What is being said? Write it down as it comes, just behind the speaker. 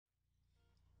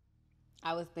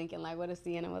I was thinking, like, what if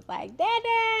Sienna was like,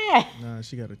 Dada? Nah,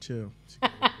 she gotta chill.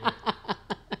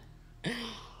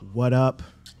 What up?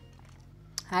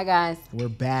 Hi, guys. We're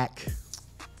back.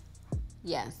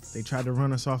 Yes. They tried to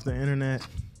run us off the internet.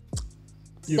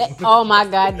 Oh, my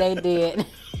God, they did.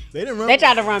 They didn't run. They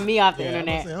tried to run me off the Yeah,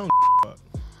 internet. I don't fuck.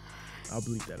 I'll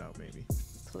bleep that out, maybe.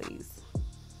 Please.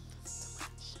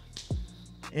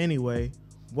 Anyway,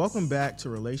 welcome back to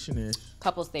Relation-ish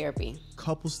Couples therapy.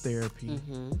 Couples Therapy.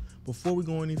 Before we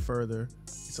go any further,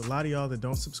 it's a lot of y'all that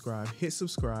don't subscribe. Hit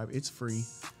subscribe. It's free.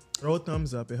 Throw a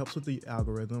thumbs up. It helps with the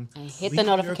algorithm. And hit Leave the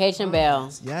your notification bell.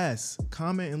 comments. Yes.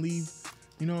 Comment and leave,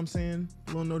 you know what I'm saying? A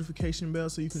little notification bell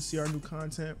so you can see our new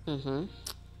content. I'm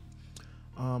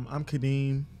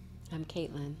Kadeem. I'm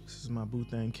Caitlin. This is my boo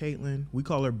thing, Caitlin. We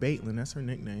call her Baitlin. That's her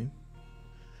nickname.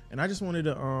 And I just wanted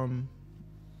to,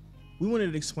 we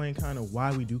wanted to explain kind of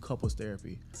why we do couples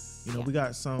therapy. You know, we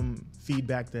got some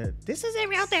feedback that this isn't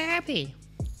real therapy.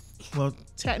 Well,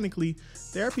 technically,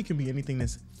 therapy can be anything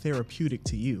that's therapeutic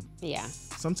to you. Yeah.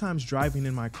 Sometimes driving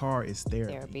in my car is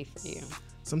therapy. Therapy for you.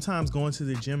 Sometimes going to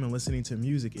the gym and listening to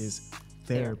music is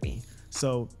therapy.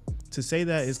 So to say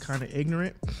that is kind of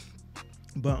ignorant.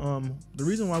 But the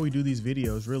reason why we do these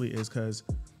videos really is because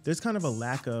there's kind of a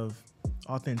lack of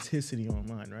authenticity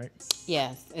online, right?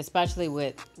 Yes, especially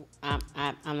with, I'm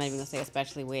not even going to say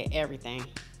especially with everything.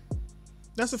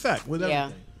 That's a fact with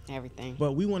everything. Everything.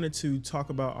 But we wanted to talk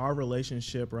about our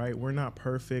relationship, right? We're not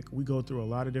perfect. We go through a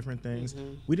lot of different things.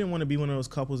 We didn't want to be one of those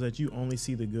couples that you only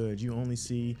see the good. You only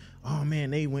see, oh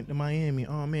man, they went to Miami.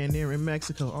 Oh man, they're in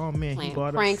Mexico. Oh man, he Playing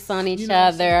bought pranks on each you know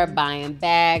what I'm other, buying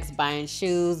bags, buying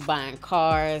shoes, buying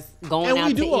cars, going And out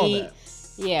we to do all eat. that.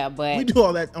 Yeah, We do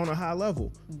all that on a high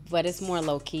level. but it's more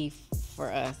low key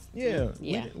for us. Yeah.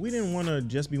 Yeah. We didn't want to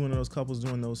just be one of those couples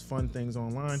doing those fun things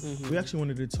online. We actually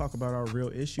wanted to talk about our real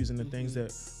issues and the things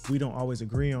that we don't always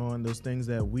agree on, those things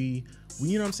that we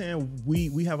you know what I'm saying?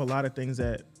 We have a lot of things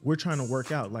that we're trying to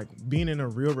work out. Like being in a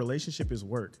real relationship is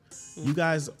work. You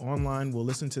guys online will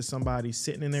listen to somebody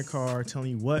sitting in their car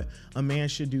telling you what a man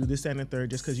should do, this, that, and the third,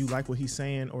 just because you like what he's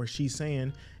saying or she's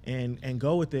saying and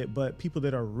go with it. But people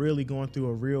that are really going through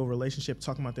a real relationship,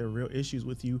 talking about their real issues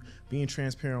with you, being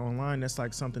transparent online, that's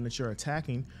like something that you're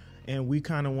attacking. And we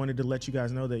kind of wanted to let you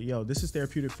guys know that, yo, this is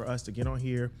therapeutic for us to get on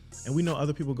here. And we know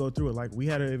other people go through it. Like we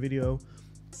had a video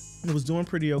that was doing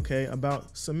pretty okay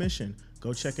about submission.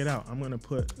 Go check it out. I'm going to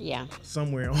put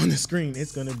somewhere on the screen.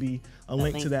 It's going to be a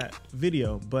link to that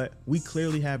video. But we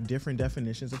clearly have different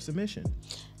definitions of submission.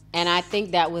 And I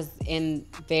think that was in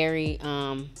very,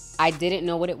 I didn't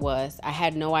know what it was. I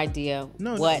had no idea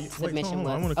what submission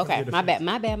was. Okay, my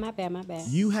bad.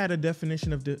 You had a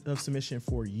definition of submission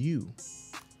for you.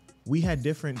 We had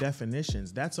different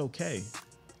definitions. That's okay.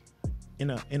 In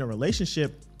a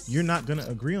relationship, you're not going to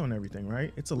agree on everything,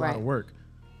 right? It's a lot of work.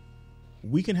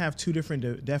 We can have two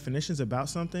different definitions about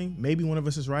something. Maybe one of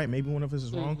us is right. Maybe one of us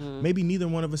is wrong. Maybe neither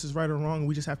one of us is right or wrong.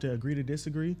 We just have to agree to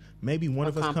disagree. Maybe one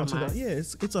of us comes to that. Yeah,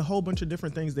 it's a whole bunch of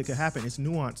different things that could happen. It's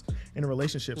nuance in a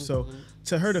relationship. So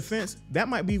to her defense, that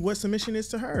might be what submission is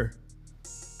to her.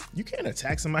 You can't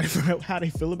attack somebody for how they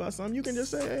feel about something. You can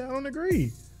just say, hey, I don't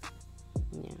agree.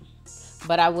 Yeah.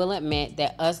 But I will admit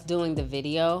that us doing the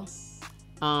video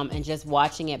and just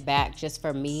watching it back just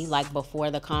for me, like before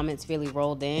the comments really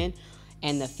rolled in,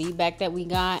 and the feedback that we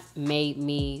got made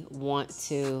me want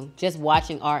to, just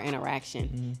watching our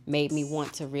interaction, made me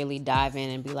want to really dive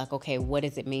in and be like, okay, what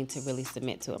does it mean to really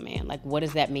submit to a man? Like, what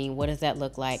does that mean? What does that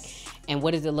look like? And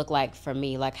what does it look like for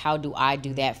me? Like, how do I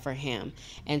do that for him?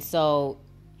 And so,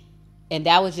 and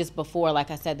that was just before,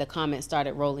 like I said, the comments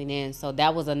started rolling in. So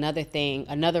that was another thing,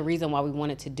 another reason why we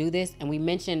wanted to do this. And we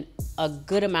mentioned a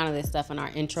good amount of this stuff in our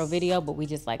intro video, but we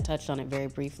just like touched on it very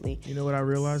briefly. You know what I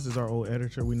realized is our old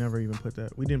editor, we never even put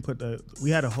that.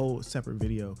 We had a whole separate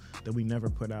video that we never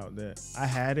put out that I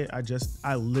had it.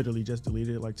 I literally just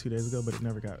deleted it like 2 days ago, but it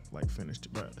never got like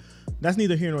finished. But that's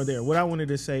neither here nor there. What I wanted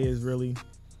to say is really,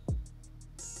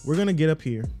 we're going to get up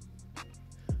here.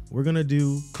 We're going to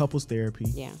do couples therapy.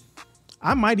 Yeah.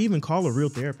 I might even call a real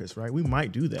therapist, right? We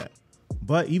might do that.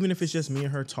 But even if it's just me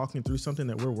and her talking through something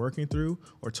that we're working through,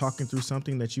 or talking through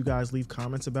something that you guys leave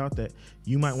comments about that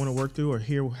you might want to work through, or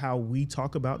hear how we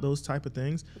talk about those type of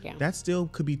things, that still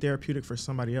could be therapeutic for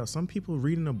somebody else. Some people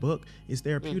reading a book is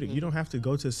therapeutic. You don't have to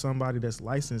go to somebody that's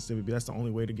licensed to be, that's the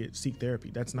only way to seek therapy.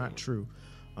 That's not true.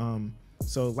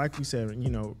 So like we said,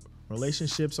 you know,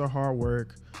 relationships are hard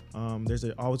work. There's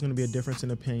always going to be a difference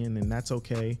in opinion, and that's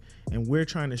okay. And we're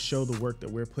trying to show the work that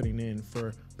we're putting in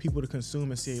for people to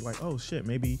consume and see like, oh shit,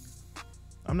 maybe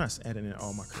I'm not editing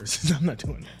all my curses. I'm not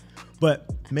doing that. But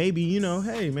maybe, you know,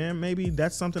 hey man, maybe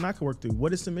that's something I could work through.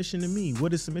 What is submission to me?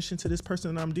 What is submission to this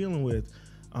person that I'm dealing with?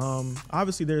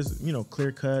 Obviously there's, you know,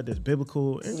 clear cut, there's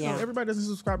biblical, and you know, everybody doesn't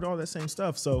subscribe to all that same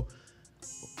stuff. So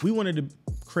we wanted to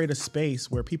create a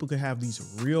space where people could have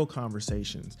these real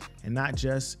conversations and not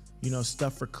just, you know,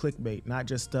 stuff for clickbait, not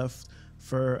just stuff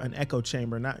for an echo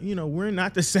chamber. Not, you know, we're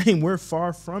not the same. We're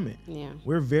far from it. Yeah.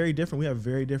 We're very different. We have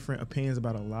very different opinions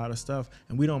about a lot of stuff,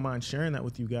 and we don't mind sharing that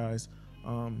with you guys.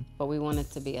 But we want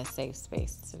it to be a safe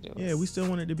space to do it. Yeah, we still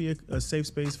want it to be a safe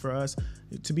space for us.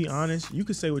 To be honest, you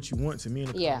can say what you want to me in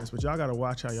the comments, but y'all got to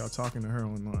watch how y'all talking to her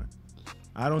online.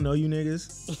 I don't know you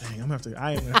niggas. Dang, I'm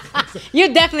gonna have to.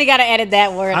 You definitely gotta edit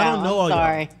that word out. I don't know all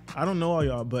sorry. y'all. I don't know all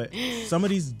y'all, but some of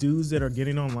these dudes that are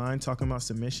getting online talking about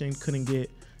submission couldn't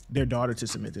get their daughter to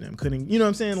submit to them. Couldn't, you know what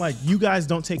I'm saying? Like, you guys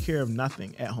don't take care of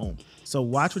nothing at home. So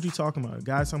watch what you're talking about.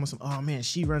 Guys talking about oh man,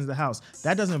 she runs the house.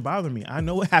 That doesn't bother me. I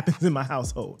know what happens in my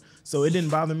household. So it didn't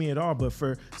bother me at all. But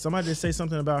for somebody to say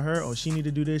something about her, oh, she need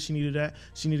to do this, she need to do that,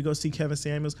 she need to go see Kevin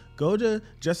Samuels. Go to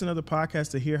Just Another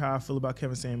Podcast to hear how I feel about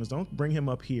Kevin Samuels. Don't bring him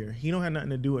up here. He don't have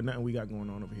nothing to do with nothing we got going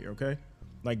on over here, okay?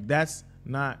 Like, that's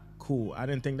not cool. I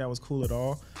didn't think that was cool at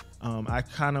all. I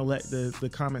kind of let the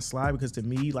comments slide because to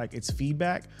me, like, it's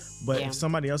feedback. But if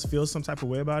somebody else feels some type of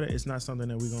way about it, it's not something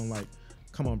that we're going to, like,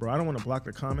 come on, bro. I don't want to block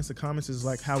the comments. The comments is,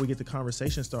 like, how we get the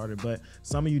conversation started. But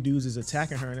some of you dudes is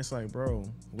attacking her, and it's like, bro,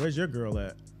 where's your girl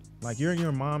at? Like, you're in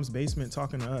your mom's basement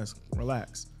talking to us.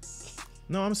 Relax.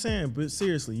 No, I'm saying, but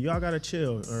seriously, y'all got to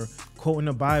chill. Or quoting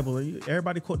the Bible.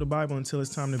 Everybody quote the Bible until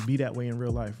it's time to be that way in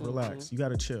real life. Relax. You got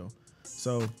to chill.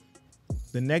 So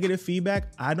the negative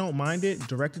feedback, I don't mind it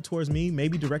directed towards me,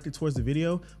 maybe directed towards the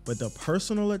video, but the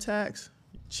personal attacks,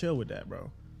 chill with that, bro.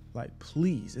 Like,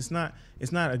 please, it's not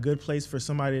a good place for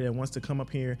somebody that wants to come up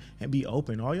here and be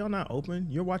open. All y'all not open,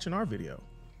 you're watching our video.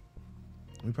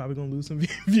 We're probably gonna lose some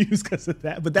views because of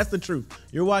that, but that's the truth.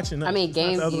 You're watching us. I mean,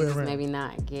 game views maybe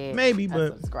not get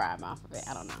but subscribe off of it.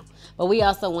 I don't know. But we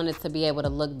also wanted to be able to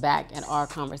look back at our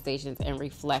conversations and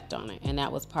reflect on it, and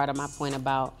that was part of my point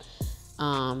about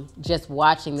just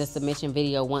watching the submission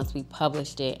video once we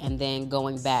published it, and then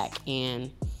going back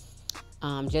and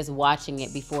just watching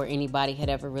it before anybody had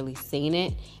ever really seen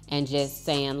it, and just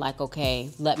saying like,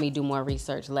 okay, let me do more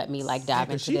research. Let me like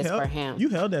dive into this for him. You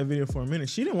held that video for a minute.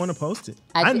 She didn't want to post it.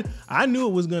 I knew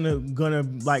it was gonna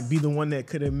like be the one that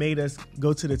could have made us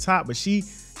go to the top, but she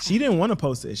didn't want to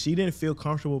post it. She didn't feel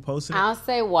comfortable posting it. I'll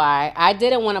say why. I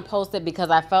didn't want to post it because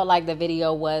I felt like the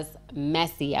video was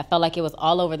messy. I felt like it was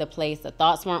all over the place. The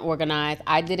thoughts weren't organized.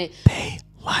 They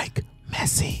like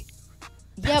messy.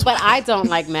 I don't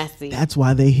like messy. That's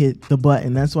why they hit the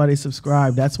button. That's why they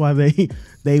subscribed. That's why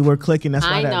they were clicking. That's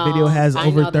why that video has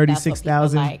over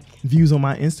 36,000 views on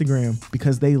my Instagram,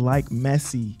 because they like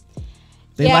messy.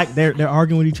 They're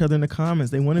arguing with each other in the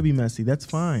comments. They want to be messy. That's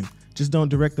fine. Just don't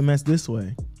direct the mess this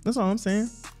way. That's all I'm saying.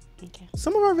 Okay.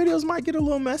 Some of our videos might get a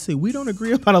little messy. We don't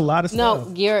agree about a lot of stuff.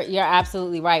 No, you're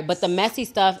absolutely right. But the messy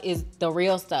stuff is the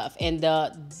real stuff, and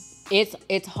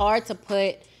it's hard to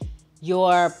put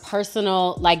your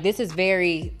personal, like, this is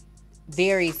very,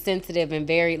 very sensitive, and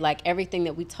very, like, everything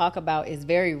that we talk about is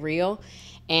very real,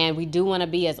 and we do want to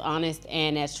be as honest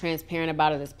and as transparent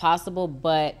about it as possible,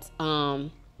 but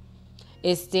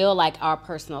it's still like our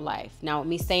personal life. Now, with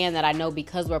me saying that, I know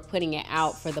because we're putting it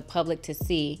out for the public to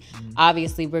see,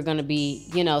 obviously we're going to be,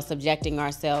 subjecting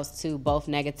ourselves to both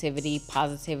negativity,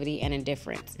 positivity, and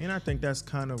indifference. And I think that's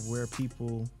kind of where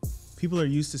people are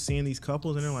used to seeing these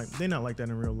couples, and they're not like that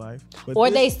in real life.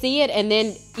 But they see it, and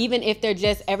then even if they're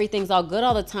just, everything's all good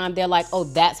all the time, they're like, oh,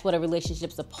 that's what a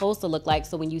relationship's supposed to look like.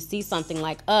 So when you see something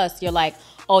like us, you're like,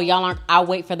 oh, y'all aren't, I'll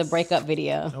wait for the breakup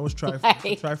video. That was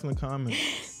trifling comment.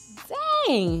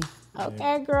 Dang.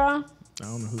 Okay, girl. I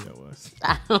don't know who that was.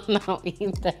 I don't know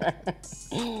either.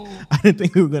 I didn't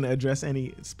think we were going to address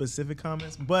any specific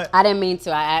comments, but I didn't mean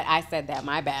to. I said that.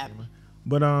 My bad.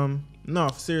 But no,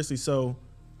 seriously. So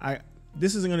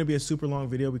this isn't going to be a super long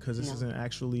video because this isn't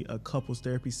actually a couples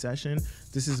therapy session.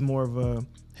 This is more of a,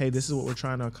 hey, this is what we're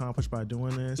trying to accomplish by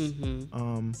doing this.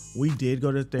 We did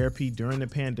go to therapy during the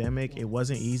pandemic. It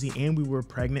wasn't easy, and we were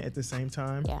pregnant at the same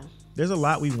time. Yeah. There's a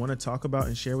lot we want to talk about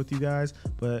and share with you guys,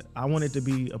 but I want it to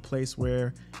be a place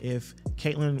where if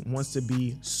Caitlin wants to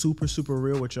be super, super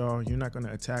real with y'all, you're not going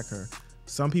to attack her.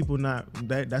 Some people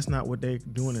that's not what they're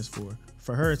doing this for.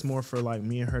 For her, it's more for like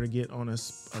me and her to get on a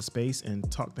space and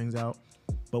talk things out,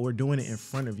 but we're doing it in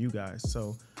front of you guys.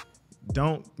 So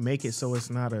don't make it so it's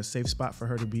not a safe spot for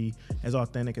her to be as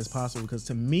authentic as possible, because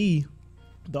to me,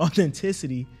 the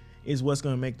authenticity is what's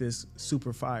going to make this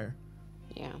super fire.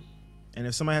 Yeah. And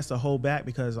if somebody has to hold back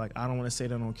because like, I don't want to say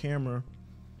that on camera,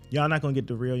 y'all not gonna get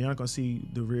the real. You're not gonna see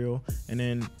the real, and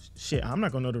then shit, I'm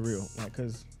not gonna know the real, like,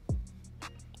 cause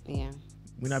yeah,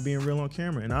 we're not being real on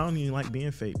camera, and I don't even like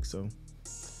being fake. So,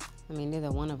 I mean,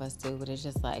 neither one of us do, but it's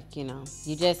just like, you know,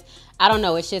 I don't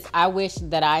know. It's just, I wish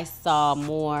that I saw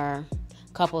more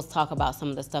couples talk about some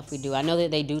of the stuff we do. I know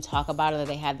that they do talk about it, or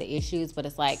they have the issues, but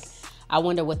it's like, I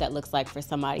wonder what that looks like for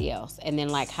somebody else. And then,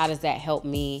 like, how does that help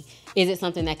me? Is it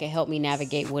something that can help me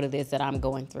navigate what it is that I'm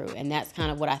going through? And that's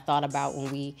kind of what I thought about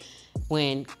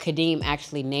when Kadeem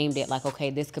actually named it, like, okay,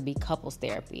 this could be couples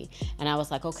therapy. And I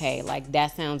was like, okay, like,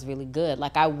 that sounds really good.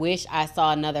 Like, I wish I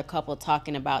saw another couple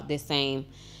talking about this same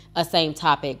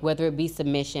topic, whether it be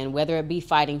submission, whether it be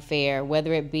fighting fair,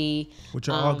 whether it be... Which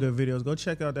are all good videos. Go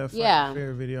check out that Fighting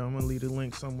Fair video. I'm going to leave a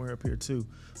link somewhere up here, too.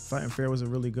 Fighting Fair was a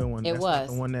really good one. It was. Like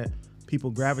the one that people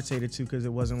gravitated to because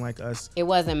it wasn't like us. It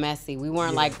wasn't messy. We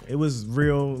weren't like... It was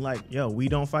real, like, yo, we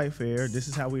don't fight fair. This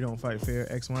is how we don't fight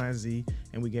fair, X, Y, and Z.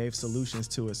 And we gave solutions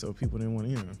to it so people didn't want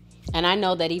to, you know. And I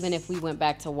know that even if we went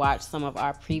back to watch some of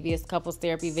our previous couples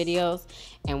therapy videos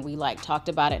and we, like, talked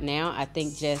about it now, I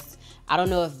think just... I don't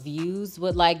know if views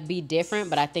would, like, be different,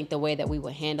 but I think the way that we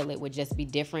would handle it would just be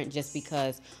different, just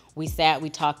because we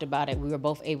talked about it. We were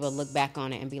both able to look back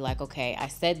on it and be like, okay, I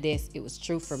said this, it was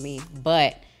true for me,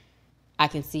 but I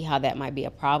can see how that might be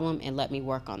a problem, and let me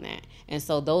work on that. And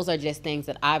so those are just things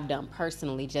that I've done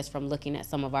personally just from looking at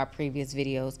some of our previous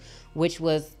videos, which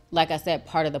was, like I said,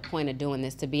 part of the point of doing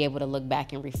this, to be able to look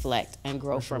back and reflect and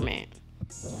grow from it.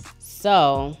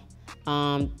 So...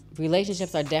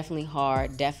 relationships are definitely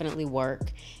hard, definitely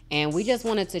work, and we just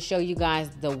wanted to show you guys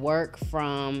the work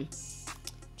from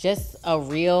just a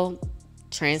real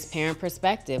transparent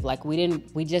perspective. Like,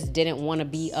 we just didn't want to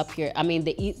be up here. I mean,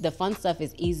 the fun stuff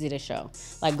is easy to show.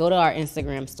 Like, go to our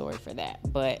Instagram story for that.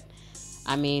 But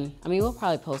I mean we'll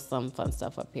probably post some fun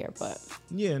stuff up here, but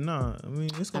yeah, no, I mean,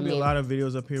 it's gonna be a lot of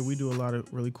videos up here. We do a lot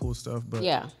of really cool stuff, but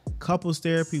yeah, couples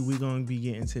therapy, we're gonna be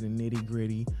getting to the nitty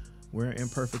gritty. We're an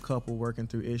imperfect couple working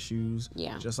through issues,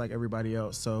 just like everybody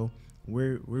else. So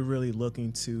we're really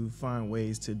looking to find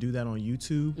ways to do that on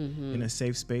YouTube in a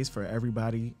safe space for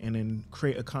everybody, and then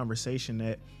create a conversation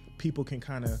that people can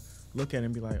kind of look at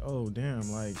and be like, oh,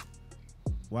 damn, like,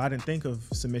 well, I didn't think of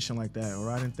submission like that, or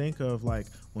I didn't think of, like,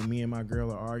 when me and my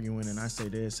girl are arguing and I say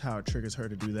this, how it triggers her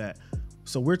to do that.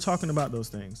 So we're talking about those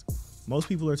things. Most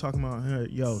people are talking about, hey,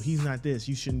 yo, he's not this,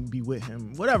 you shouldn't be with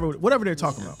him, whatever they're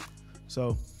talking about.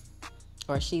 So...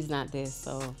 or she's not this,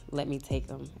 so let me take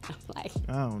them. Like,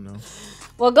 I don't know.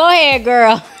 Well, go ahead,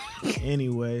 girl.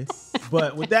 Anyway,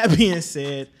 but with that being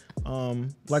said,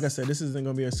 like I said, this isn't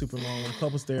gonna be a super long one.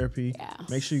 Couples therapy. Yeah.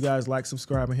 Make sure you guys like,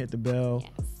 subscribe, and hit the bell.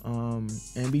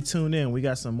 Yes. And be tuned in. We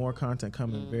got some more content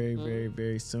coming very, very,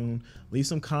 very soon. Leave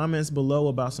some comments below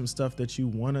about some stuff that you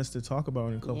want us to talk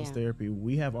about in couples therapy.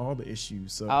 We have all the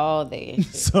issues. So all the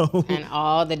issues. And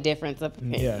all the difference of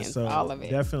opinions. Yeah, so all of it.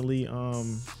 Definitely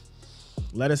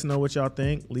let us know what y'all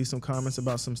think. Leave some comments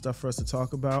about some stuff for us to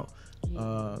talk about.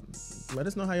 Let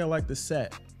us know how y'all like the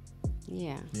set.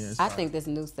 Yeah. I think this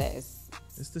new set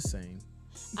it's the same.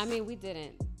 I mean, we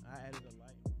didn't